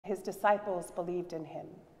his disciples believed in him.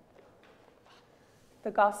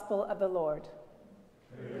 The Gospel of the Lord.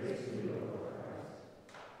 Praise to you, Lord Christ.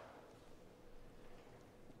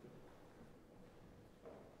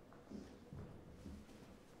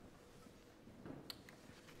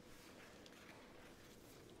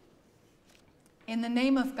 In the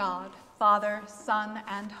name of God, Father, Son,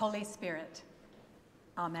 and Holy Spirit.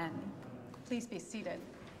 Amen. Please be seated.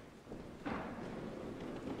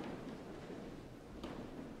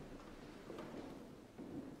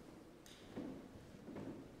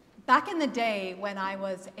 Back in the day when I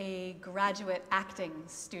was a graduate acting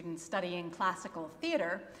student studying classical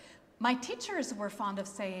theater, my teachers were fond of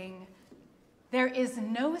saying, "There is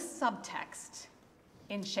no subtext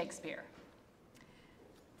in Shakespeare."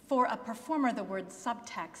 For a performer, the word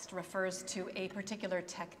subtext refers to a particular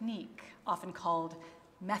technique, often called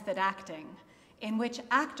method acting, in which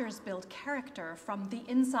actors build character from the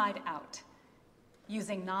inside out,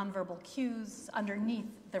 using nonverbal cues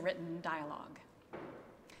underneath the written dialogue.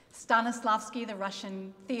 Stanislavski, the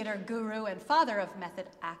Russian theater guru and father of method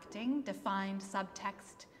acting, defined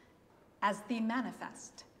subtext as the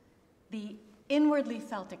manifest, the inwardly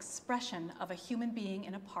felt expression of a human being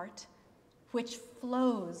in a part, which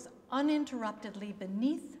flows uninterruptedly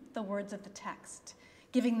beneath the words of the text,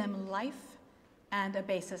 giving them life and a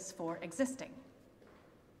basis for existing.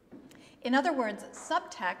 In other words,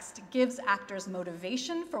 subtext gives actors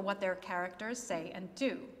motivation for what their characters say and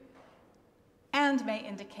do, and may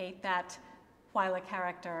indicate that while a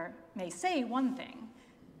character may say one thing,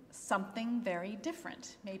 something very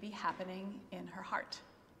different may be happening in her heart.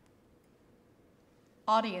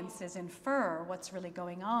 Audiences infer what's really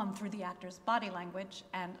going on through the actor's body language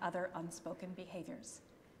and other unspoken behaviors.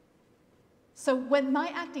 So when my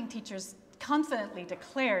acting teachers confidently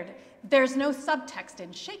declared there's no subtext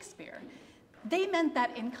in Shakespeare, they meant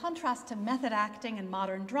that in contrast to method acting and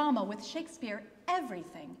modern drama, with Shakespeare,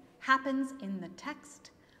 everything happens in the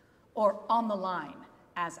text or on the line,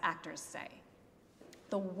 as actors say.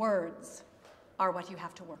 The words are what you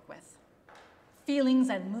have to work with. Feelings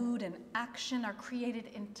and mood and action are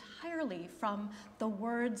created entirely from the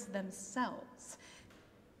words themselves.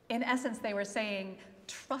 In essence, they were saying,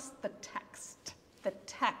 trust the text. The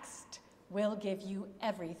text will give you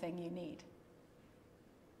everything you need.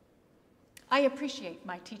 I appreciate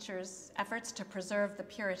my teachers' efforts to preserve the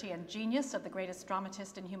purity and genius of the greatest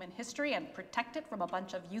dramatist in human history and protect it from a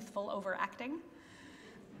bunch of youthful overacting.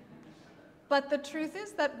 But the truth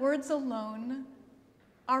is that words alone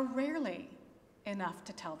are rarely enough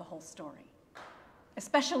to tell the whole story,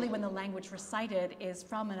 especially when the language recited is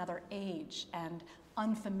from another age and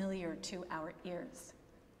unfamiliar to our ears.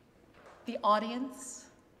 The audience,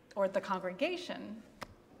 or the congregation,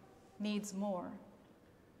 needs more.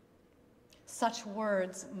 Such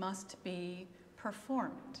words must be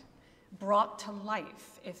performed, brought to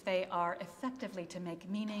life if they are effectively to make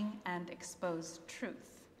meaning and expose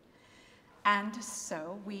truth. And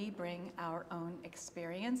so we bring our own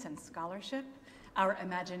experience and scholarship, our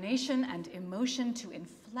imagination and emotion to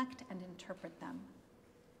inflect and interpret them.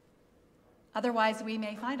 Otherwise, we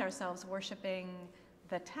may find ourselves worshiping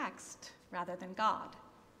the text rather than God.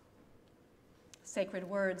 Sacred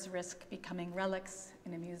words risk becoming relics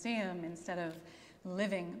in a museum instead of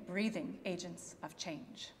living, breathing agents of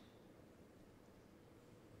change.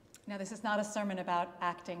 Now, this is not a sermon about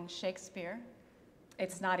acting Shakespeare.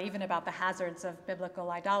 It's not even about the hazards of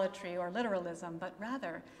biblical idolatry or literalism, but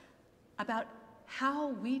rather about how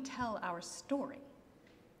we tell our story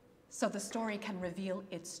so the story can reveal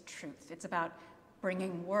its truth. It's about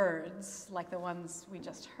bringing words, like the ones we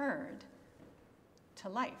just heard, to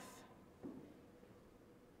life.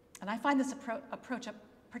 And I find this approach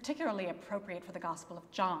particularly appropriate for the Gospel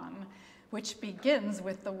of John, which begins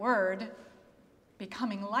with the word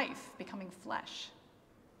becoming life, becoming flesh.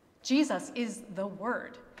 Jesus is the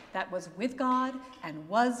Word that was with God and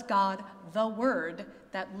was God, the Word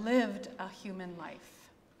that lived a human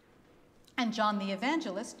life. And John the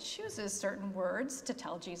Evangelist chooses certain words to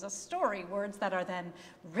tell Jesus' story, words that are then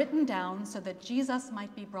written down so that Jesus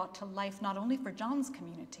might be brought to life not only for John's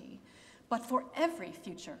community, but for every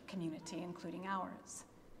future community, including ours.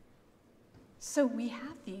 So we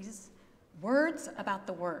have these words about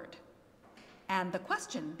the Word. And the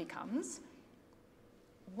question becomes,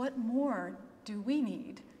 what more do we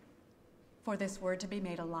need for this Word to be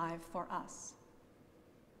made alive for us?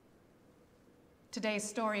 Today's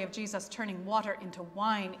story of Jesus turning water into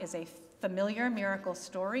wine is a familiar miracle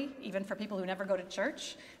story, even for people who never go to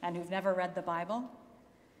church and who've never read the Bible.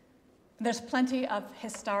 There's plenty of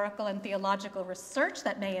historical and theological research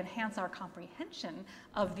that may enhance our comprehension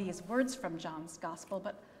of these words from John's Gospel,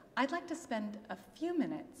 but I'd like to spend a few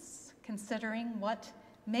minutes considering what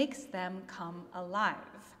makes them come alive,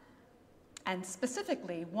 and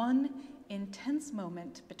specifically one intense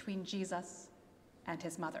moment between Jesus and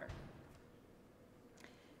his mother.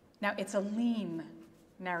 Now, it's a lean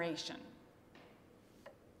narration.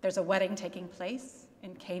 There's a wedding taking place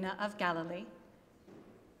in Cana of Galilee.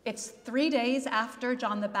 It's 3 days after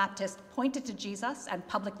John the Baptist pointed to Jesus and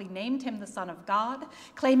publicly named him the Son of God,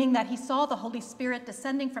 claiming that he saw the Holy Spirit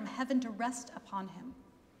descending from heaven to rest upon him.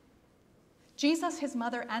 Jesus, his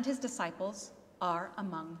mother, and his disciples are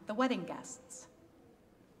among the wedding guests.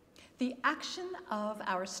 The action of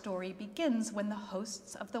our story begins when the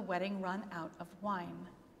hosts of the wedding run out of wine.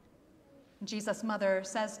 Jesus' mother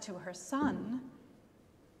says to her son,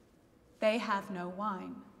 "They have no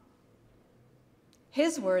wine."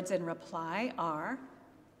 His words in reply are,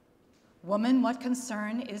 "Woman, what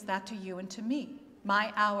concern is that to you and to me?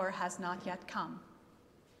 My hour has not yet come."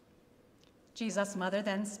 Jesus' mother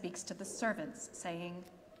then speaks to the servants, saying,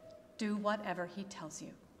 "Do whatever he tells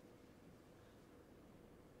you."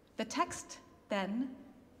 The text then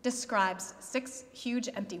describes 6 huge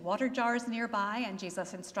empty water jars nearby and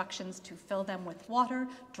Jesus' instructions to fill them with water,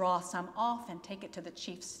 draw some off, and take it to the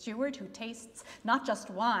chief steward, who tastes not just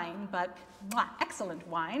wine, but excellent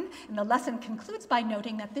wine. And the lesson concludes by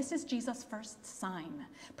noting that this is Jesus' first sign,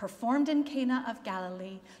 performed in Cana of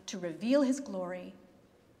Galilee to reveal his glory,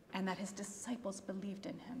 and that his disciples believed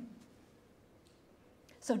in him.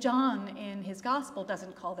 So John, in his gospel,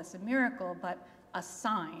 doesn't call this a miracle, but a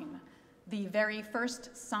sign, the very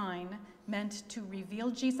first sign meant to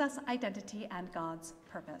reveal Jesus' identity and God's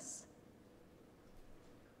purpose.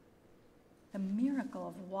 The miracle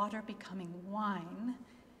of water becoming wine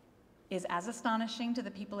is as astonishing to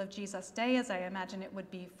the people of Jesus' day as I imagine it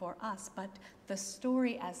would be for us, but the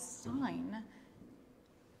story as sign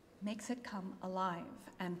makes it come alive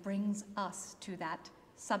and brings us to that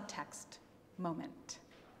subtext moment.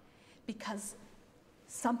 Because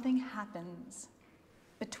something happens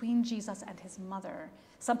between Jesus and his mother,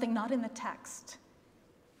 something not in the text,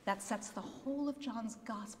 that sets the whole of John's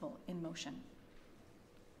gospel in motion.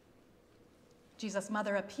 Jesus'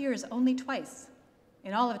 mother appears only twice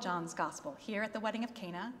in all of John's gospel, here at the wedding of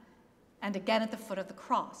Cana, and again at the foot of the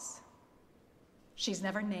cross. She's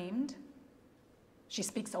never named. She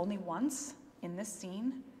speaks only once in this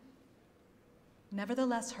scene.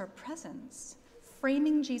 Nevertheless, her presence,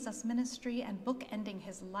 framing Jesus' ministry and bookending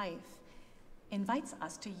his life, invites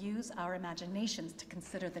us to use our imaginations to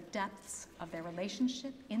consider the depths of their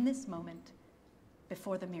relationship in this moment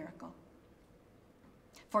before the miracle.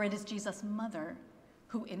 For it is Jesus' mother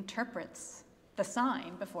who interprets the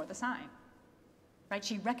sign before the sign, right?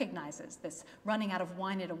 She recognizes this running out of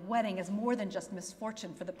wine at a wedding as more than just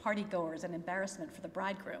misfortune for the partygoers and embarrassment for the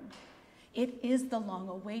bridegroom. It is the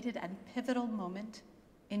long-awaited and pivotal moment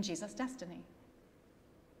in Jesus' destiny.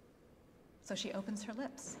 So she opens her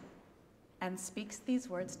lips and speaks these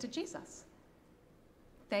words to Jesus.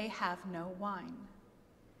 "They have no wine."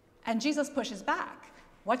 And Jesus pushes back.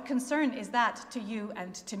 "What concern is that to you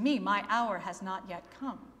and to me? My hour has not yet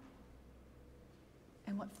come."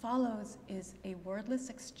 And what follows is a wordless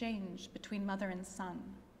exchange between mother and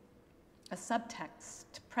son, a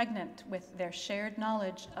subtext pregnant with their shared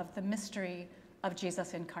knowledge of the mystery of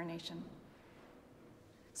Jesus' incarnation.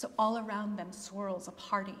 So all around them swirls a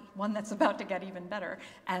party, one that's about to get even better.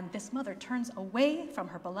 And this mother turns away from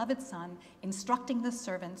her beloved son, instructing the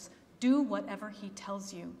servants, "Do whatever he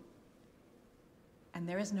tells you." And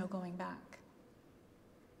there is no going back.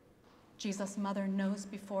 Jesus' mother knows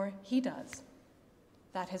before he does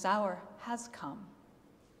that his hour has come.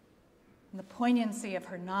 And the poignancy of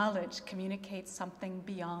her knowledge communicates something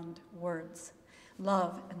beyond words.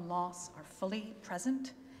 Love and loss are fully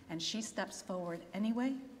present, and she steps forward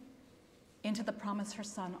anyway into the promise her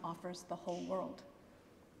son offers the whole world.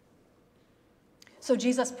 So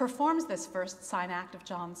Jesus performs this first sign act of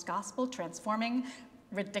John's gospel, transforming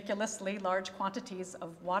ridiculously large quantities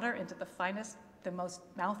of water into the finest, the most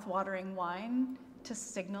mouth-watering wine to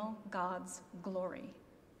signal God's glory.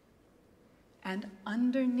 And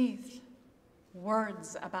underneath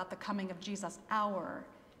words about the coming of Jesus' hour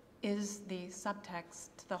is the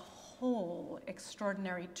subtext, the whole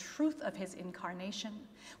extraordinary truth of his incarnation,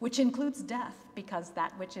 which includes death, because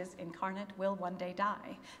that which is incarnate will one day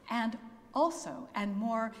die, and also, and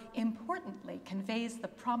more importantly, conveys the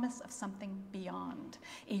promise of something beyond,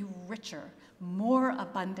 a richer, more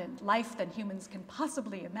abundant life than humans can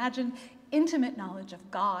possibly imagine, intimate knowledge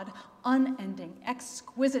of God, unending,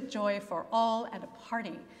 exquisite joy for all, and a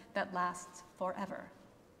party that lasts forever.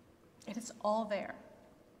 It is all there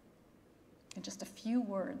in just a few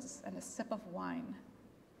words and a sip of wine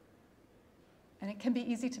and it can be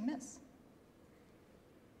easy to miss.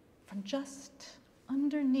 From just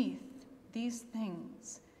underneath these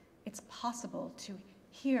things, it's possible to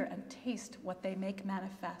hear and taste what they make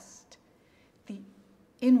manifest, the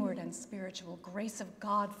inward and spiritual grace of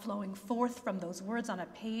God flowing forth from those words on a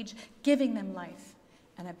page, giving them life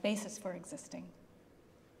and a basis for existing.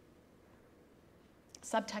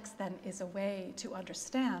 Subtext, then, is a way to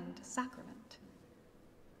understand sacrament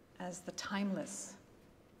as the timeless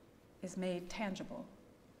is made tangible.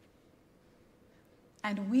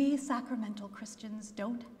 And we sacramental Christians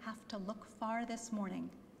don't have to look far this morning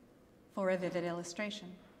for a vivid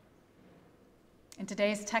illustration. In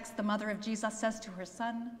today's text, the mother of Jesus says to her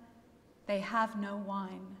son, "They have no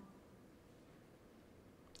wine."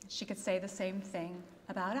 She could say the same thing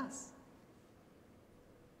about us.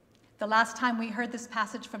 The last time we heard this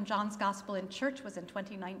passage from John's Gospel in church was in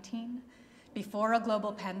 2019, before a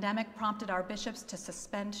global pandemic prompted our bishops to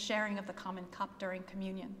suspend sharing of the common cup during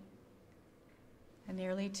communion. And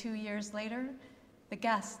nearly 2 years later, the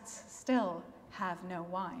guests still have no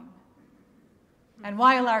wine. And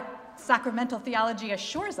while our sacramental theology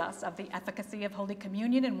assures us of the efficacy of Holy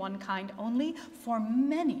Communion in one kind only, for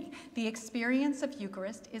many, the experience of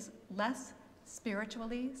Eucharist is less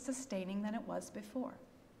spiritually sustaining than it was before.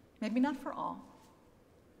 Maybe not for all,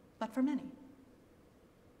 but for many.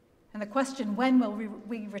 And the question, when will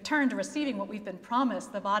we return to receiving what we've been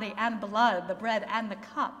promised, the body and blood, the bread and the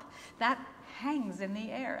cup, that hangs in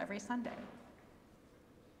the air every Sunday.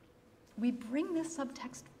 We bring this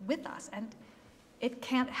subtext with us, and it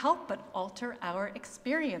can't help but alter our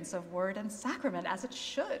experience of word and sacrament, as it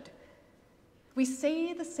should. We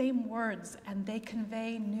say the same words, and they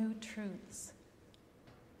convey new truths.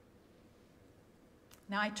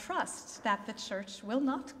 Now, I trust that the Church will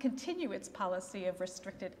not continue its policy of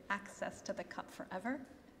restricted access to the cup forever,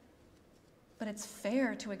 but it's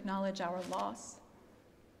fair to acknowledge our loss.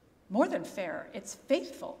 More than fair, it's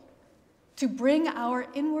faithful to bring our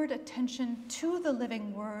inward attention to the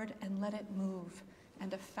living word and let it move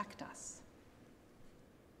and affect us.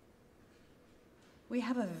 We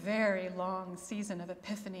have a very long season of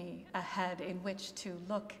Epiphany ahead in which to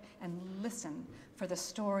look and listen for the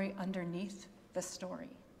story underneath the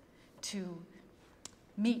story, to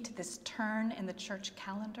meet this turn in the church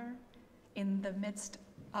calendar in the midst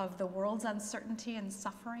of the world's uncertainty and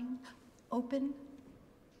suffering, open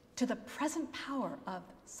to the present power of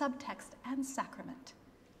subtext and sacrament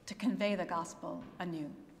to convey the gospel anew.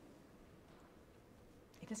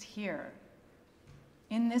 It is here,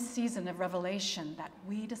 in this season of revelation, that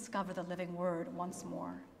we discover the living word once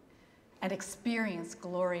more and experience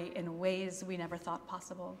glory in ways we never thought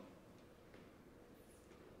possible.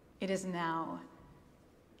 It is now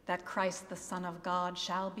that Christ, the Son of God,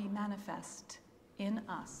 shall be manifest in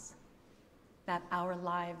us, that our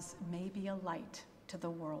lives may be a light to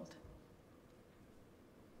the world.